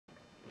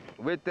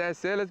with that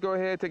said, let's go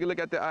ahead and take a look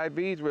at the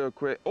IVs real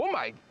quick. Oh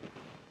my!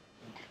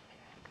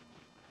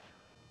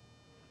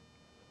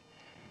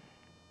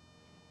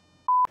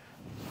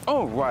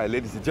 All right,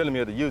 ladies and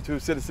gentlemen of the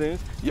YouTube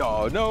citizens,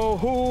 y'all know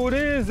who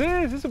this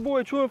is. It's your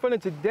boy True Inferno.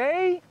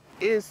 Today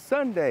is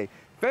Sunday,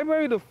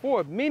 February the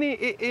 4th, meaning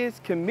it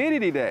is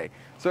Community Day.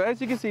 So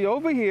as you can see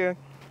over here,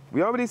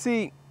 we already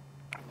see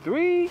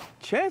 3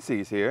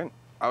 Chanseys here.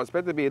 I was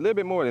expecting to be a little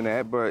bit more than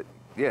that, but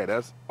yeah,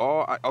 that's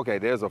all. Okay,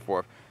 there's a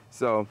 4th.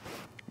 So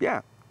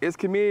yeah, it's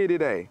Community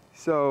Day.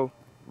 So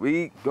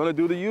we gonna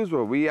do the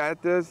usual. We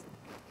at this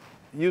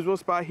usual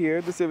spot here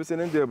at the Civic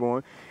Center in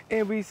Dearborn,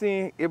 and we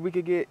seeing if we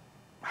could get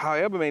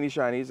however many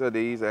shinies of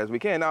these as we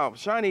can. Now,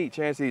 shiny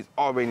Chanseys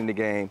already in the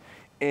game,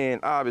 and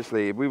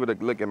obviously, if we were to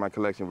look at my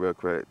collection real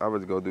quick, I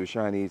was gonna do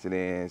shinies and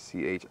then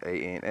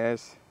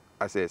CHANS.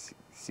 I said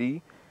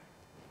C.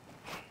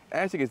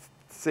 As you can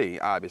see,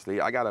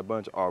 obviously, I got a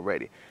bunch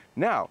already.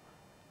 Now,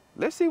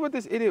 let's see what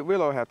this idiot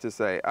Willow have to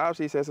say.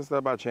 Obviously, he says some stuff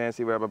about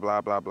Chansey, whatever,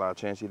 blah, blah, blah,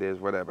 Chansey this,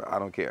 whatever, I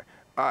don't care.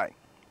 All right,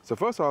 so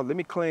first of all, let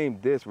me claim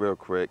this real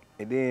quick,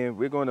 and then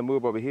we're gonna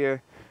move over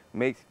here,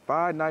 make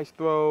 5 nice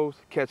throws,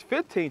 catch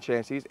 15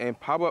 Chanseys, and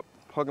power up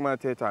Pokemon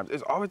 10 times.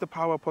 It's always the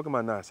power up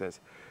Pokemon nonsense.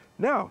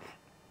 Now,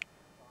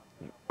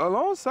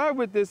 alongside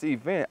with this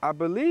event, I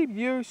believe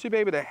you should be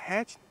able to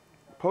hatch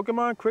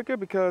Pokemon quicker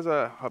because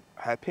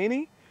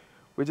Happiny,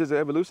 which is an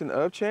evolution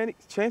of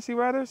Chansey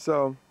rather,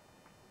 so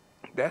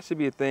that should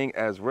be a thing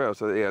as well.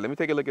 So yeah, let me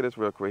take a look at this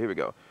real quick. Here we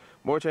go.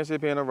 More Chansey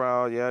appearing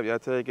around. Yeah, y'all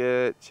take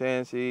it.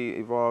 Chansey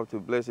evolve to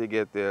Blissey,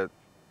 get the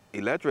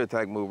electric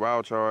attack move,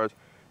 Wild Charge.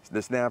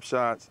 The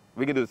snapshots,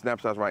 we can do the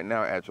snapshots right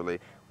now actually.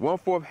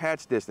 1/4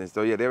 hatch distance,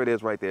 so yeah, there it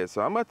is right there.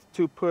 So I'm about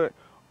to put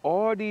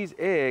all these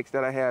eggs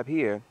that I have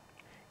here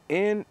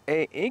in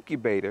an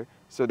incubator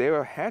so they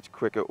will hatch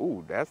quicker.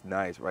 Ooh, that's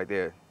nice right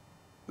there.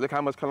 Look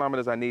how much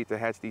kilometers I need to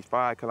hatch these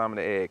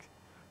 5-kilometer eggs.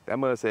 That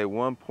must say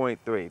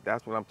 1.3,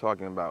 that's what I'm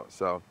talking about.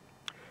 So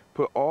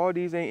put all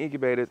these in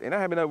incubators, and I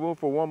have enough room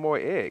for 1 more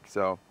egg,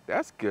 so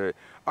that's good.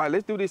 All right,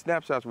 let's do these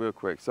snapshots real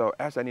quick. So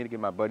actually I need to get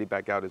my buddy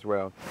back out as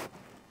well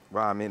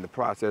while I'm in the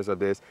process of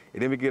this,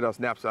 and then we get our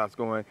snapshots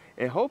going,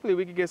 and hopefully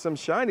we can get some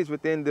shinies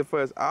within the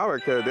first hour,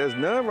 because there's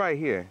none right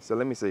here. So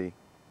let me see.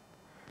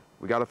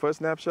 We got a first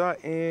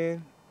snapshot,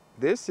 and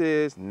this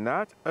is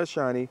not a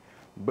shiny.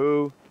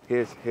 Boo,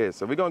 hiss.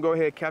 So we're gonna go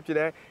ahead and capture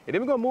that, and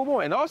then we're gonna move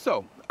on. And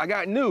also, I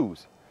got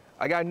news.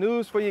 I got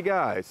news for you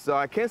guys. So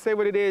I can't say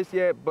what it is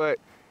yet, but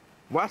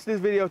watch this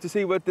video to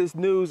see what this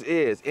news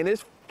is. And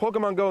it's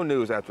Pokemon Go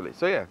news, actually.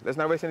 So yeah, let's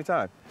not waste any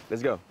time.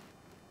 Let's go.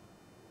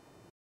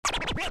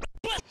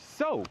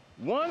 So,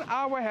 1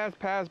 hour has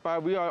passed by.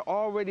 We are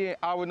already in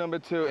hour number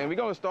 2, and we're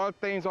gonna start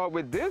things off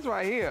with this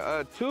right here,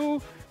 a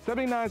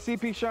 279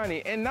 CP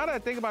shiny. And now that I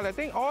think about it, I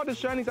think all the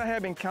shinies I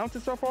have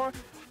encountered so far,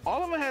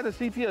 all of them had a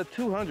CP of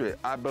 200,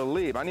 I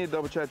believe. I need to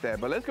double check that,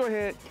 but let's go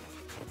ahead,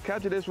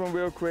 capture this one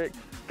real quick.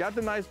 Got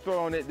the nice throw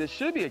on it. There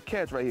should be a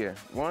catch right here.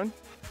 1,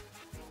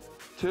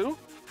 2,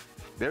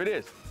 there it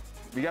is.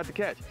 We got the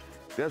catch.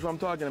 That's what I'm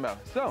talking about.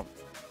 So,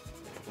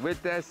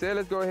 with that said,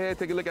 let's go ahead and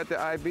take a look at the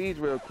IVs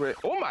real quick.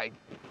 Oh my!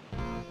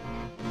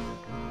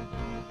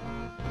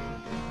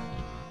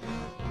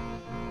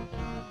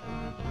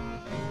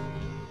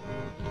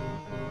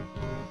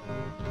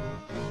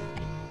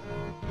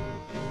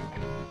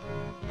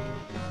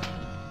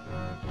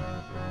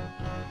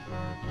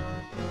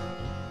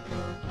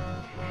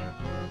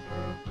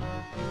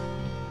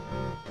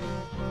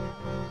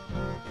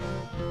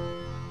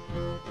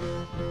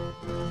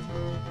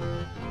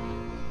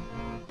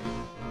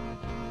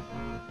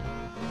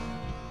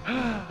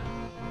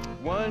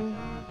 One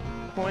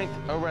point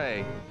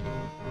array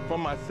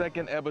from my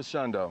second ever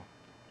Shundo.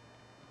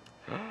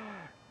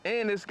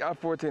 And it's got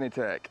 14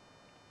 attack.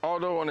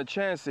 Although on the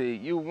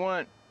Chansey, you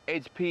want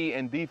HP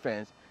and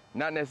defense,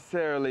 not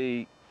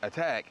necessarily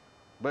attack,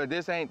 but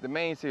this ain't the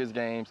main series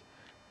games.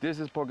 This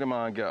is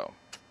Pokemon Go.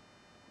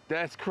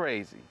 That's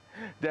crazy.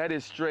 That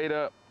is straight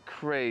up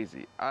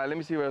crazy. All right, let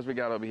me see what else we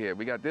got over here.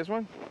 We got this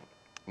one,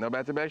 no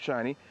back-to-back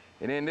shiny,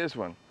 and then this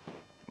one.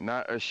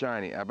 Not a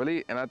shiny, I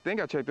believe, and I think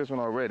I checked this one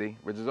already,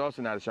 which is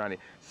also not a shiny.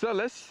 So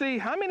let's see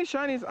how many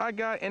shinies I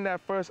got in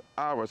that first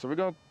hour. So we're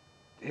gonna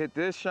hit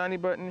this shiny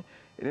button, and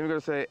then we're gonna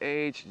say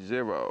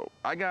H0.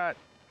 I got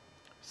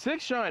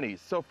 6 shinies,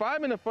 so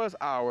 5 in the first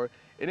hour,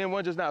 and then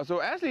 1 just now.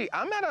 So actually,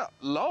 I'm at a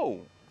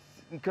low,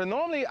 because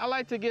normally I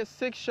like to get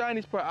 6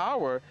 shinies per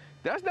hour.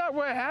 That's not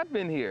what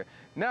happened here.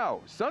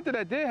 Now, something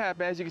that did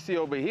happen, as you can see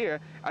over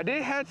here, I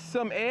did hatch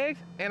some eggs,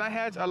 and I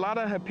hatched a lot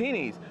of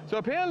Happinis. So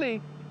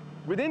apparently,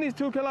 within these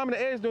 2-kilometer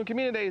eggs during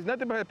Community Day is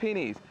nothing but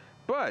Happinis.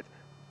 But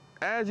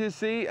as you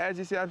see,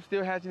 I'm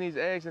still hatching these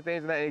eggs and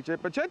things of that nature.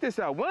 But check this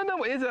out. One of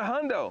them is a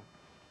hundo.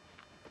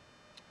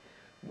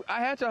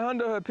 I hatch a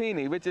hundo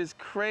Happiny, which is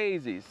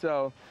crazy.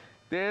 So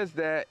there's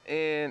that.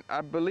 And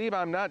I believe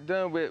I'm not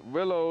done with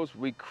Willow's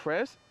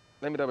request.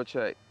 Let me double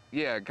check.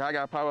 Yeah, I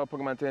got power up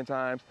Pokemon 10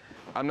 times.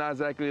 I'm not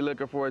exactly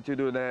looking forward to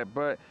do that,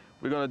 but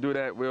we're gonna do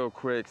that real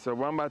quick. So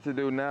what I'm about to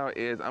do now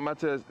is I'm about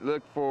to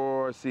look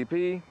for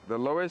CP, the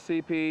lowest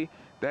CP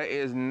That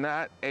is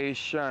not a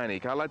shiny.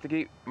 I like to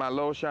keep my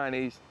low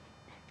shinies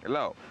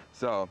low.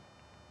 So,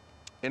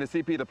 in the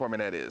CP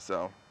department that is.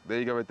 So, there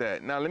you go with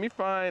that. Now, let me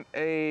find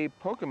a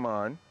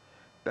Pokemon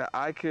that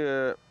I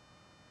could,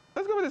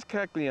 let's go with this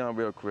Kecleon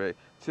real quick.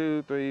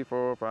 2, 3,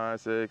 4, 5,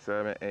 6,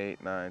 7,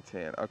 8, 9,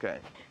 10. Okay.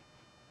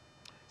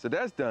 So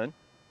that's done.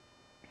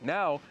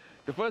 Now,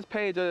 the first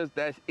page of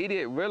that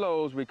Idiot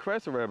Rillo's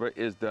request or whatever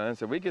is done.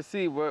 So we can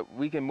see what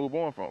we can move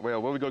on from.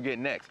 Well, what we gonna get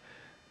next.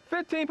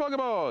 15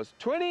 Pokeballs,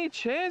 20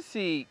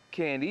 Chansey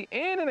candy,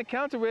 and an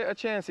encounter with a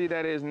Chansey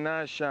that is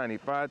not shiny.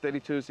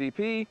 532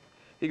 CP.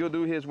 He gonna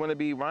do his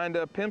wannabe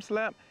wind-up pimp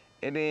slap,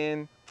 and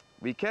then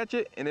we catch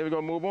it, and then we're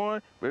gonna move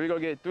on. Where we're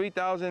gonna get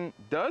 3,000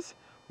 dust,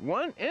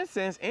 1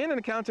 incense, and an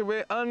encounter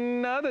with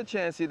another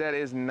Chansey that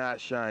is not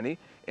shiny.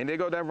 And there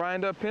go that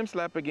wind-up pimp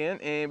slap again,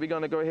 and we're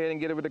gonna go ahead and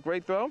get it with a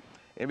great throw,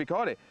 and we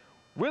caught it.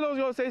 Willow's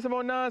gonna say some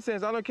more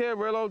nonsense. I don't care,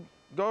 Willow,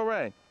 go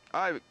away.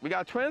 All right, we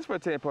got twins for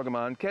 10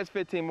 Pokemon, catch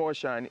 15 more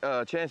shiny,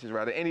 chances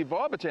rather, and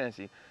evolve a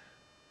Chansey.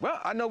 Well,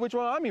 I know which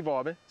one I'm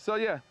evolving, so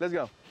yeah, let's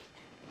go.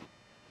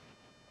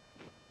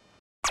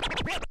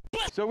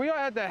 So we are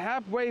at the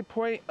halfway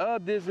point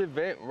of this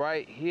event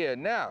right here.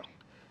 Now,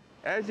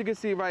 as you can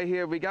see right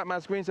here, we got my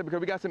screen set because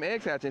we got some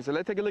eggs hatching. So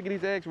let's take a look at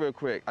these eggs real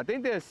quick. I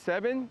think there's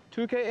 7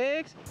 2K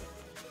eggs.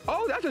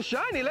 Oh, that's a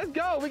shiny, let's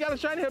go. We got a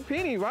shiny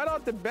Happiny right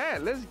off the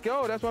bat. Let's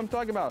go, that's what I'm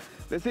talking about.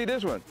 Let's see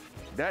this one.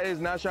 That is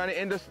not shiny.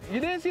 And you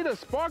didn't see the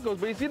sparkles,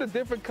 but you see the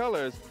different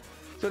colors.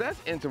 So that's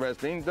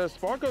interesting. The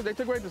sparkles, they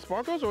took away the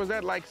sparkles, or is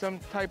that like some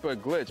type of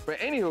glitch? But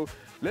anywho,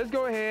 let's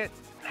go ahead,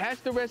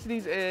 hatch the rest of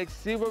these eggs,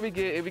 see what we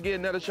get, if we get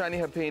another shiny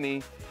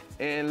Happiny.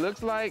 And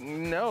looks like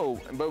no,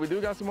 but we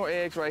do got some more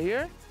eggs right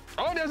here.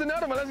 Oh, there's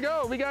another one, let's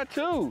go. We got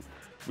 2.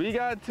 We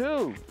got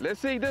 2. Let's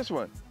see this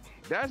one.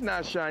 That's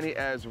not shiny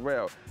as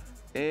well.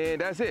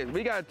 And that's it.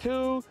 We got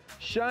 2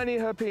 shiny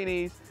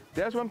Happinis.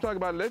 That's what I'm talking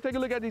about. Let's take a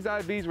look at these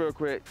IVs real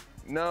quick.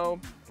 No,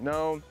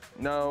 no,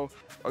 no.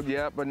 Oh,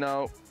 yeah, but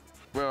no.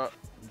 Well,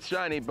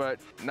 shiny, but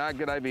not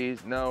good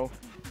IVs. No.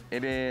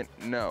 And then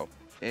no.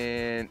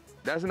 And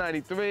that's a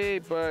 93,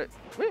 but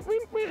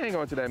we hang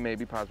on to that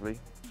maybe, possibly.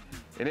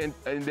 And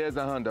there's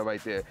a Honda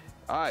right there.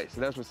 All right, so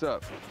that's what's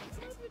up.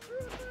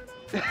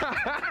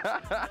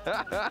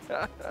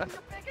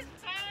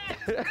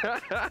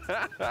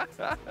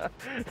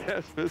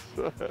 That's what's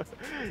up.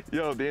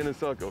 Yo, the inner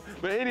circle.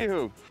 But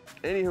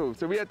anywho,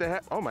 so we have to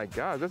have, oh my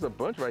gosh, there's a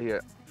bunch right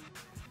here.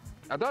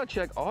 I thought I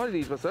checked all of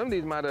these, but some of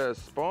these might have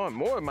spawned,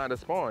 more might have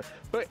spawned.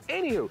 But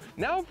anywho,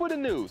 now for the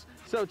news.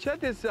 So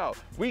check this out.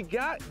 We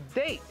got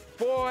dates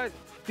for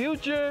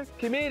future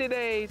community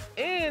days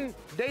and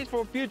dates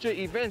for future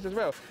events as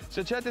well.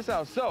 So check this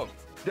out. So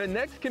the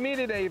next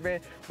community day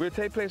event will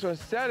take place on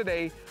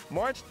Saturday,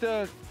 March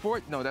the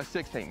 4th, no, that's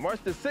 16th, March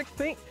the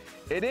 16th.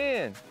 And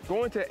then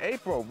going to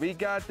April, we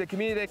got the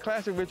Community Day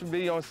Classic, which will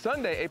be on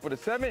Sunday, April the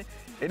 7th.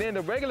 And then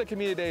the regular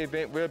Community Day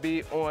event will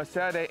be on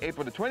Saturday,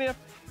 April the 20th.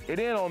 And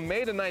then on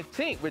May the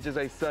 19th, which is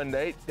a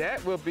Sunday,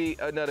 that will be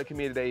another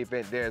Community Day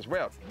event there as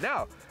well.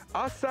 Now,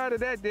 outside of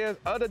that, there's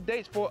other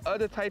dates for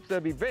other types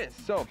of events.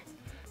 So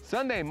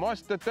Sunday,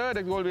 March the 3rd,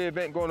 there's going to be an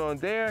event going on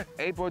there.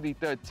 April the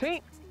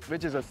 13th,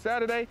 which is a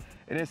Saturday.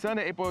 And then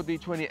Sunday, April the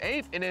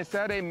 28th. And then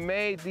Saturday,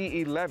 May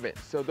the 11th.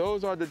 So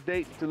those are the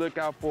dates to look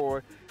out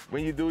for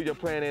when you do your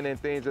planning and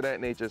things of that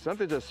nature.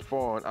 Something just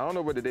spawned. I don't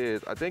know what it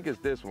is. I think it's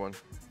this one.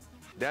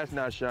 That's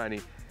not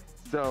shiny.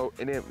 So,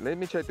 and then let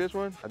me check this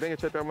one. I think I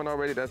checked that one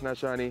already. That's not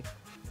shiny.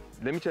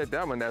 Let me check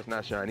that one. That's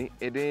not shiny.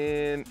 And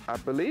then I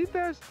believe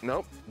that's,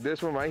 nope,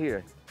 this one right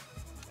here.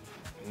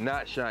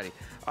 Not shiny.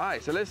 All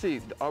right, so let's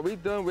see. Are we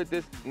done with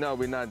this? No,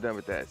 we're not done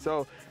with that.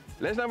 So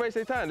let's not waste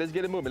any time. Let's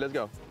get it moving. Let's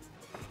go.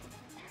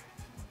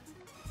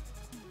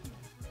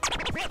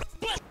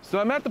 So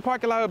I'm at the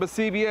parking lot of a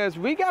CVS.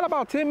 We got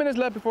about 10 minutes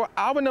left before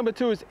hour number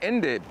 2 is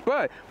ended,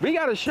 but we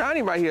got a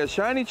shiny right here,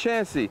 shiny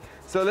Chansey.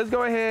 So let's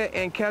go ahead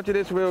and capture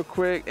this real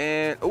quick.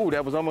 And oh,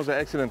 that was almost an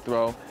excellent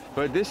throw,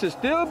 but this should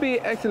still be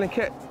excellent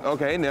catch.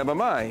 Okay, never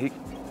mind.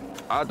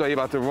 I thought he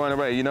about to run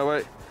away. You know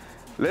what?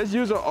 Let's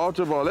use an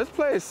Ultra Ball. Let's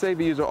play it safe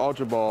and use an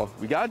Ultra Ball.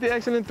 We got the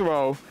excellent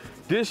throw.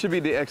 This should be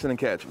the excellent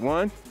catch.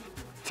 1,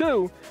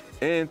 2,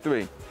 and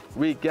 3.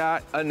 We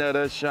got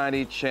another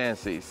shiny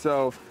Chansey.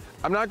 So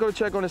I'm not gonna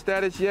check on the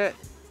status yet.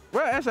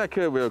 Well, actually I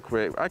could real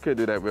quick. I could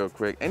do that real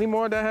quick. Any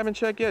more that I haven't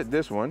checked yet?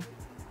 This one.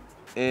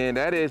 And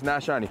that is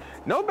not shiny.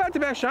 No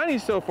back-to-back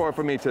shinies so far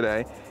for me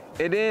today.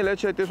 And then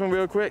let's check this one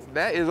real quick.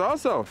 That is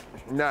also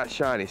not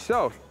shiny.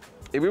 So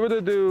if we were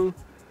to do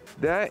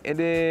that and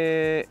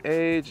then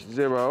age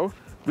 0,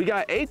 we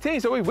got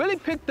 18. So we really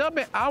picked up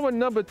in hour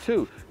number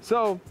 2.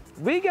 So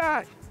we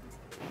got,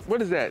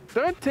 what is that?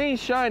 13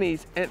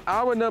 shinies in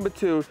hour number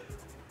 2.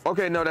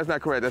 Okay, no, that's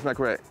not correct. That's not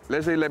correct.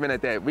 Let's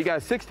eliminate that. We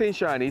got 16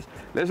 shinies.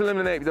 Let's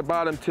eliminate the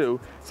bottom 2.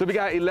 So we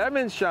got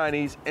 11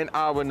 shinies in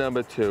hour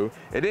number 2.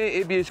 And then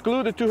if you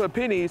exclude the 2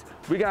 Happinis,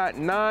 we got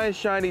 9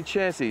 shiny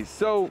Chanseys.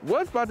 So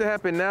what's about to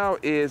happen now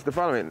is the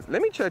following.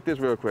 Let me check this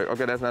real quick.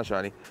 Okay, that's not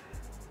shiny.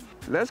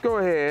 Let's go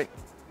ahead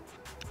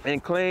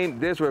and claim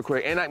this real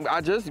quick. And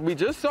we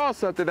just saw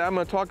something that I'm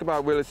gonna talk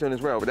about really soon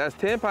as well. But that's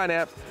 10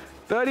 pineapples,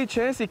 30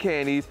 Chansey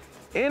candies,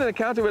 and an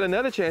encounter with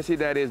another Chansey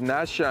that is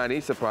not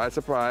shiny. Surprise,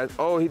 surprise.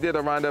 Oh, he did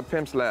a roundup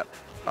pimp slap.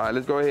 All right,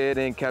 let's go ahead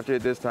and capture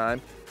it this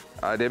time.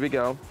 All right, there we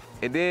go.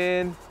 And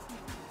then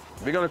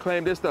we're gonna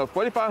claim this stuff,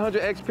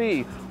 4,500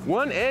 XP,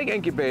 1 egg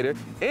incubator,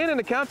 and an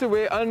encounter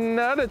with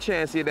another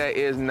Chansey that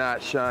is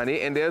not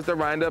shiny. And there's the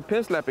roundup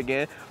pin slap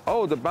again.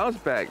 Oh, the bounce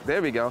back,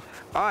 there we go.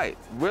 All right,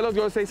 Willow's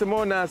gonna say some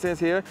more nonsense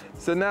here.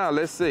 So now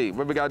let's see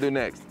what we gotta do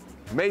next.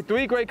 Make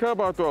 3 great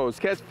curveball throws,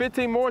 catch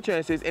 15 more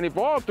Chanseys, and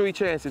evolve 3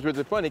 Chanseys, which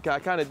is funny, cause I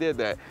kinda did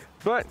that.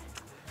 But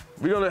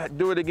we're gonna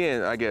do it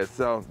again, I guess.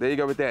 So there you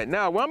go with that.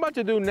 Now, what I'm about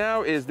to do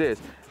now is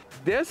this.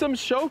 There's some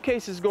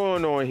showcases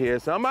going on here.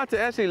 So I'm about to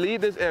actually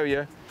leave this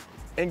area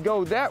and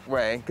go that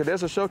way, because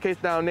there's a showcase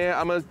down there.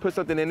 I'm gonna put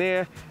something in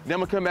there. Then I'm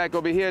gonna come back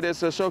over here.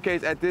 There's a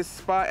showcase at this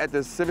spot at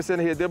the Civic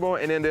Center here,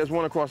 Dearborn, and then there's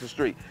one across the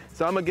street.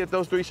 So I'm gonna get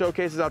those 3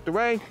 showcases out the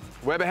way.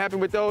 Whatever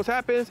happened with those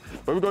happens,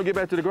 but we're gonna get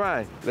back to the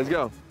grind. Let's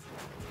go.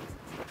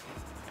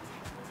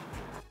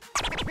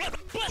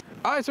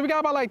 All right, so we got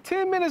about like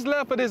 10 minutes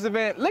left for this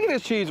event. Look at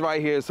this cheese right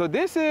here. So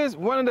this is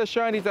one of the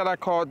shinies that I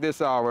caught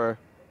this hour.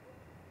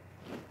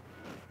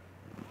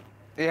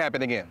 It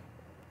happened again.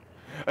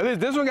 At least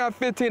this one got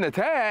 15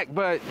 attack,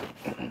 but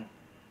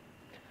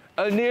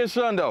a near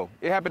shundo.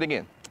 It happened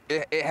again.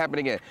 It happened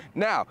again.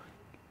 Now,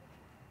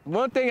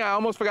 one thing I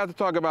almost forgot to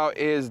talk about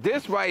is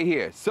this right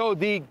here. So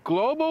the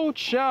global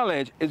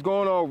challenge is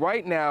going on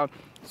right now.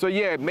 So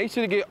yeah, make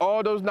sure to get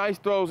all those nice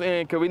throws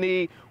in, because we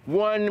need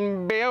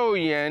 1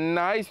 billion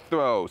nice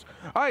throws.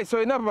 All right,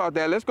 so enough about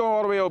that. Let's go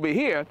all the way over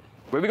here,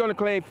 where we're gonna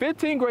claim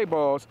 15 great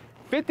balls,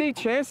 50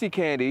 Chansey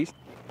candies,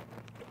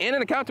 and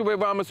an encounter with,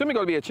 well, I'm assuming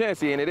gonna be a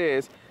Chansey, and it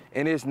is,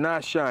 and it's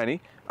not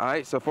shiny. All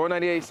right, so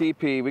 498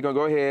 CP, we're gonna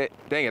go ahead.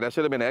 Dang it, that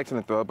should have been an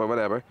excellent throw, but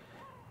whatever.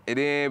 And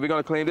then we're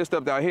gonna claim this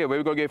stuff down here, where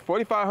we're gonna get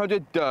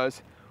 4,500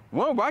 dust,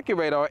 1 rocket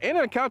radar, and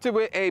an encounter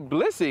with a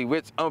Blissey,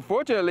 which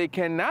unfortunately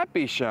cannot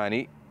be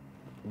shiny.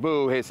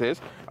 Boo,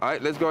 hisses. All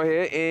right, let's go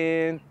ahead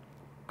and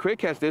quick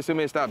catch this.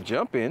 Assuming it stop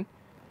jumping.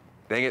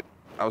 Dang it.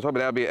 I was hoping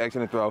that would be an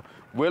excellent throw.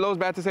 Willow's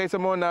about to say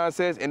some more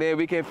nonsense, and then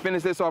we can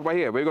finish this off right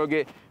here. We're going to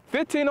get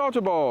 15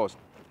 Ultra Balls,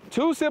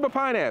 2 Silver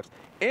Pineapples,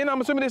 and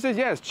I'm assuming this is,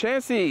 yes,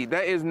 Chansey.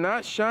 That is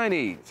not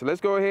shiny. So let's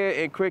go ahead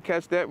and quick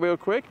catch that real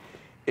quick.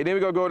 And then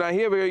we're going to go down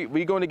here.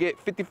 We're going to get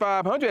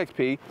 5,500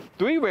 XP,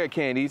 3 rare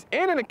candies,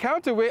 and an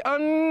encounter with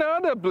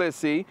another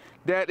Blissey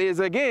that is,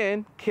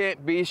 again,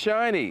 can't be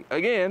shiny.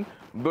 Again,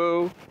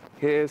 boo,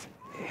 his.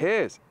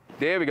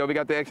 There we go, we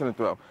got the excellent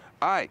throw.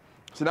 All right,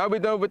 so now we're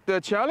done with the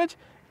challenge.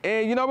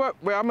 And you know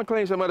what? Well, I'm gonna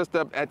claim some other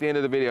stuff at the end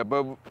of the video,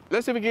 but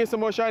let's see if we can get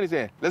some more shinies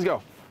in. Let's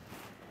go.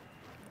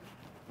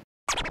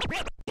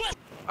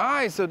 All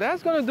right, so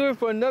that's gonna do it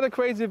for another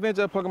crazy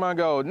adventure of Pokemon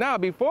Go. Now,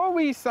 before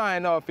we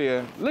sign off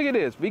here, look at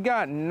this. We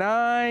got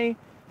 9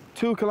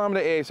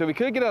 2-kilometer eggs, so we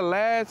could get a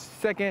last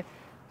second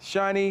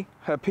shiny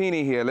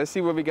Happiny here. Let's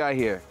see what we got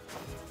here.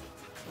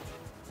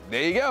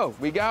 There you go,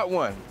 we got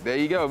one. There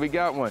you go, we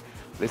got one.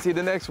 Let's see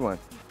the next one.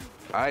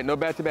 All right, no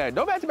back-to-back.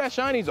 No back-to-back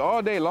shinies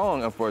all day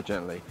long,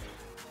 unfortunately.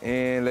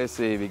 And let's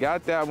see, we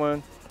got that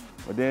one.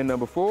 But then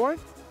number 4,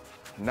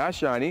 not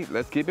shiny.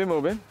 Let's keep it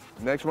moving.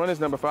 Next one is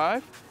number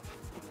 5,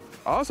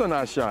 also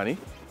not shiny.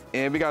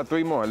 And we got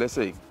 3 more, let's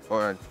see.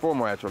 Or 4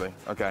 more, actually.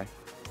 Okay,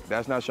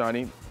 that's not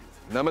shiny.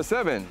 Number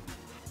 7,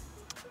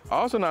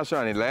 also not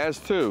shiny,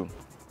 last 2.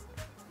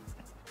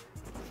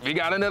 We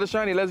got another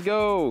shiny, let's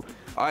go.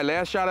 All right,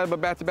 last shot of a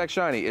back-to-back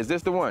shiny. Is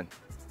this the one?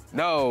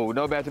 No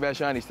back-to-back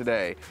shinies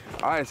today.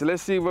 All right, so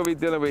let's see what we're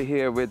dealing with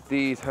here with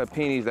these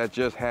Happinis that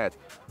just hatched.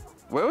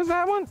 Where was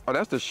that one? Oh,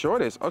 that's the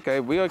shortest. Okay,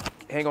 we'll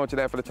hang on to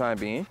that for the time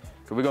being,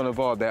 because we're gonna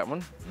evolve that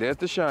one. There's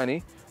the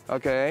shiny.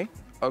 Okay,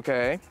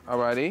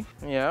 alrighty.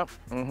 Yeah,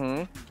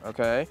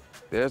 okay.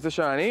 There's the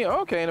shiny.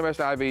 Okay, and the rest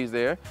of the IVs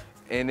there.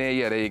 And then,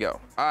 yeah, there you go.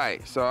 All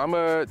right, so I'm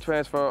gonna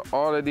transfer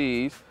all of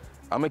these.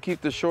 I'm gonna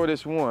keep the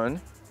shortest one,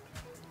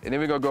 and then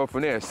we're gonna go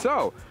from there.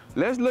 So,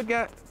 let's look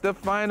at the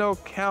final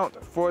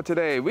count for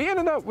today. We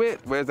ended up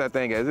with, where's that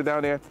thing at? Is it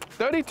down there?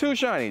 32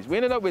 shinies. We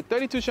ended up with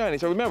 32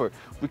 shinies. So remember,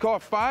 we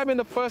caught 5 in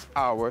the first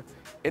hour,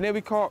 and then we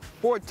caught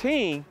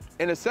 14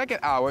 in the second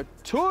hour.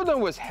 2 of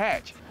them was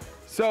hatch.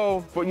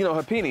 So, for, you know,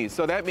 Happinis.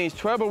 So that means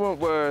 12 of them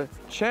were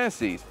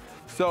Chanseys.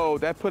 So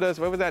that put us,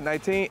 what was that,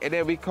 19? And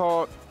then we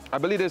caught, I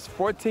believe there's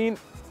 13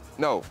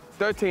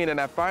 in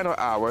that final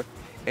hour,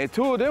 and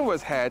 2 of them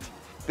was hatch.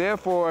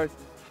 Therefore,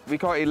 we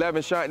caught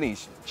 11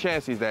 shinies,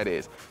 Chanseys that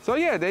is. So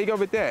yeah, there you go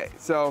with that.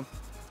 So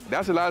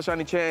that's a lot of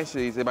shiny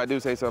Chanseys if I do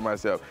say so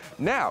myself.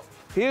 Now,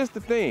 here's the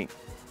thing.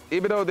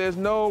 Even though there's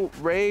no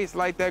raids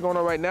like that going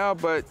on right now,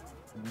 but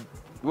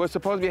what's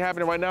supposed to be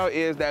happening right now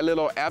is that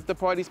little after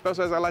party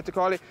special, as I like to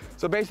call it.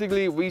 So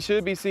basically, we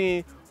should be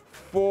seeing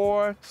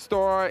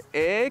 4-star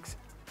eggs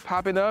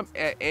popping up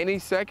at any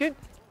second.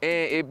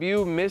 And if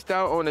you missed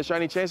out on the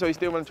shiny chance, or you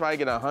still want to try to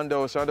get a hundo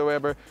or shundo,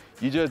 whatever,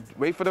 you just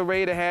wait for the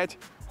raid to hatch.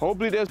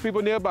 Hopefully there's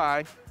people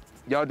nearby.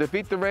 y'all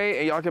defeat the raid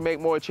and y'all can make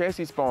more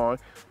Chansey spawn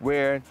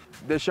where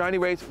the shiny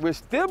rates will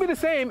still be the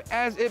same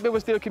as if it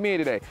was still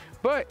community day.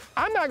 But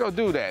I'm not gonna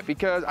do that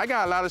because I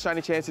got a lot of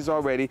shiny Chanseys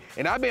already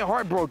and I've been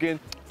heartbroken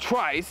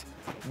twice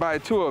by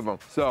 2 of them.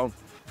 So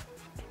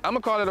I'm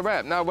gonna call it a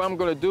wrap. Now what I'm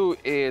gonna do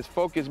is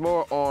focus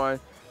more on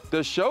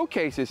the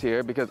showcases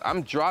here because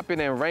I'm dropping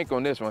in rank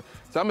on this one.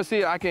 So I'm gonna see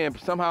if I can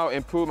somehow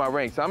improve my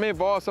rank. So I'm gonna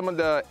involve some of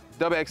the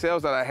double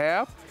XLs that I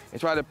have and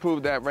try to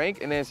improve that rank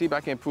and then see if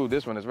I can improve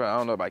this one as well. I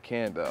don't know if I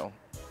can though.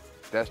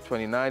 That's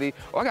 2090.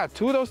 Oh, I got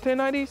 2 of those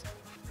 1090s?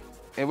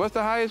 And what's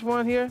the highest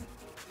one here?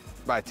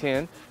 By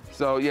 10.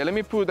 So yeah, let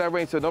me improve that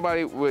rank so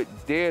nobody would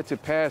dare to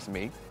pass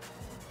me.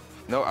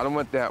 No, I don't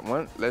want that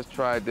one. Let's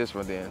try this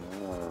one then.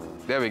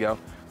 There we go.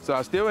 So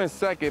I'm still in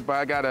second, but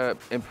I gotta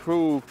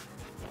improve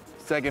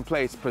second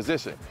place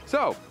position.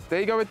 So there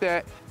you go with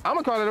that. I'm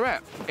gonna call it a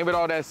wrap. And with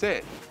all that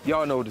said,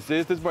 y'all know what this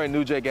is. This boy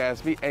New J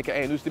Gatsby,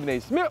 aka New Stephen A.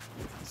 Smith,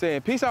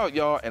 saying peace out,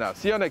 y'all, and I'll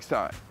see y'all next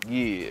time.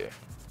 Yeah.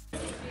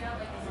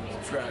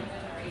 Subscribe.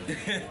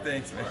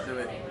 Thanks, man. Do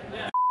it.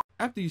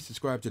 After you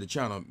subscribe to the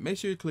channel, make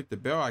sure you click the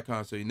bell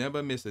icon so you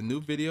never miss a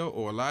new video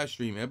or a live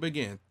stream ever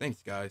again.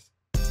 Thanks, guys.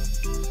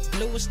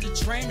 Lewis the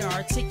trainer,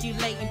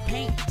 articulating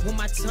paint. With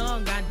my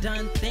tongue, I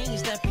done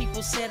things that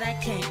people said I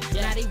can't.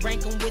 Now they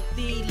rank 'em with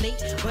the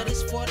elite, but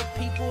it's for the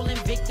people and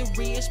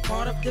victory is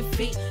part of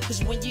defeat.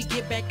 Cause when you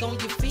get back on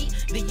your feet,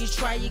 then you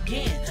try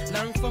again.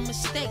 Learn from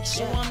mistakes,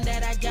 show 'em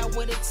that I got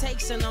what it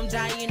takes and I'm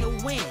dying to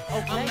win.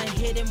 I'ma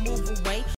hit and move away.